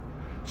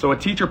So a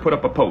teacher put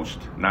up a post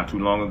not too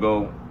long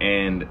ago,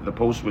 and the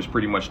post was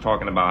pretty much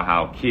talking about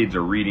how kids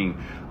are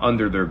reading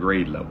under their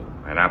grade level.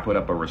 And I put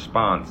up a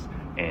response,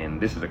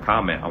 and this is a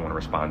comment I want to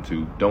respond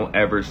to. Don't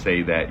ever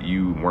say that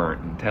you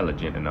weren't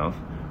intelligent enough.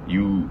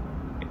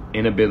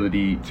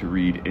 Inability to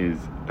read is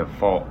the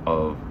fault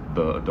of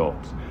the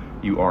adults.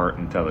 You are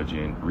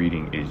intelligent.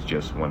 Reading is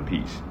just one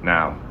piece.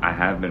 Now, I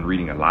have been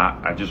reading a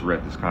lot. I just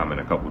read this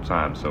comment a couple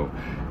times, so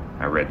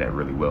I read that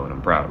really well, and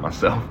I'm proud of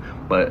myself.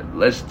 But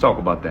let's talk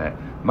about that.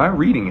 My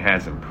reading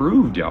has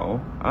improved, y'all.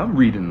 I'm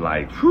reading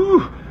like,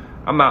 whew.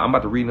 I'm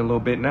about to read in a little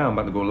bit now. I'm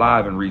about to go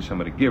live and read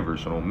some of the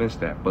Givers, so don't miss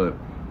that. But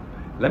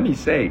let me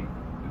say,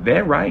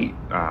 they're right.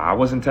 I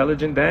was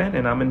intelligent then,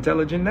 and I'm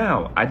intelligent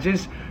now. I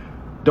just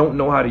don't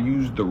know how to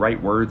use the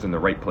right words in the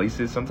right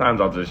places.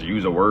 Sometimes I'll just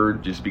use a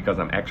word just because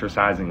I'm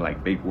exercising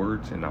like big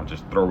words, and I'll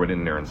just throw it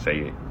in there and say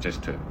it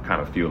just to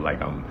kind of feel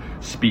like I'm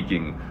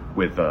speaking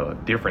with a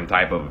different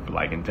type of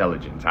like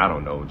intelligence. I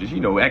don't know, just,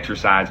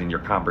 exercising your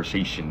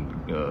conversation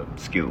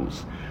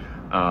skills.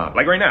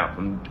 Like right now,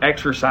 I'm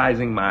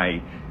exercising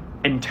my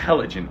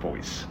intelligent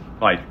voice.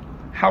 Like,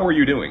 how are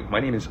you doing? My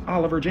name is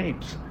Oliver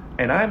James,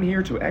 and I'm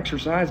here to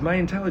exercise my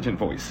intelligent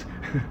voice.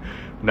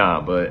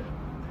 Nah, but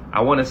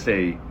I want to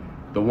say,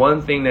 the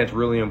one thing that's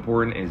really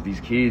important is these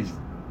kids,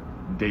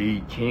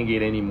 they can't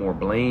get any more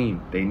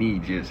blame. They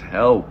need just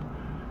help.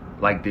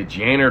 Like the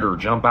janitor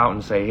jump out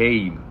and say,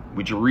 hey,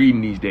 what you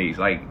reading these days?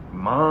 Like,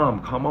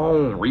 mom, come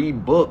on,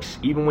 read books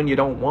even when you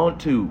don't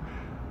want to.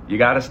 You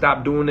got to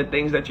stop doing the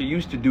things that you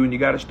used to do, and you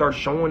got to start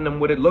showing them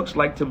what it looks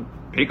like to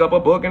pick up a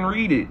book and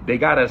read it. They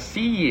got to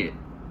see it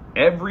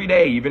every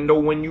day, even though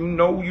when you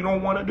know you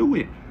don't want to do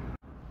it.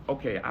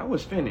 Okay, I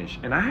was finished,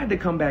 and I had to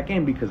come back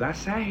in because I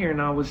sat here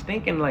and I was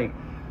thinking, like,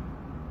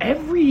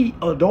 every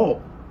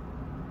adult,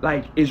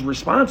 is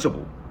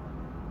responsible.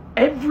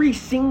 Every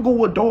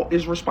single adult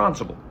is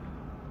responsible.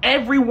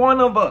 Every one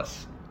of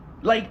us.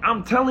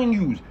 I'm telling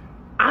you,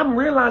 I'm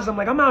realizing,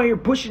 I'm out here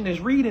pushing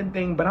this reading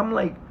thing, but I'm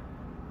like,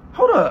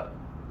 hold up.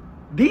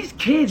 These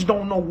kids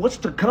don't know what's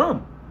to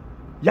come.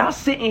 Y'all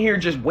sitting here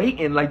just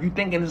waiting like you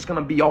thinking it's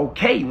going to be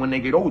okay when they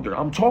get older.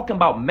 I'm talking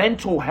about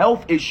mental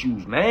health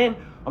issues, man.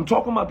 I'm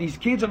talking about these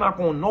kids are not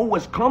going to know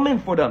what's coming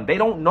for them. They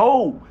don't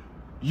know.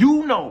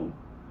 You know.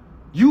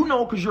 You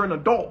know because you're an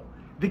adult.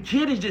 The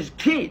kid is just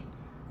kid.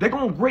 They're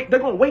going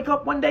to wake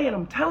up one day, and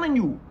I'm telling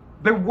you,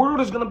 their world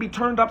is going to be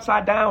turned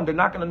upside down. They're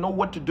not going to know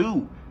what to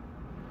do.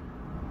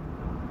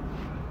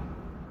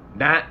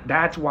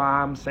 That's why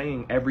I'm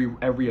saying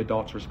every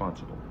adult's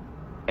responsible.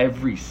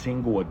 Every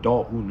single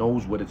adult who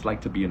knows what it's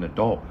like to be an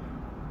adult.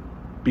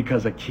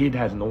 Because a kid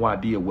has no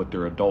idea what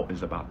their adult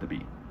is about to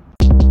be.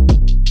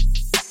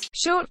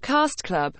 Short Cast Club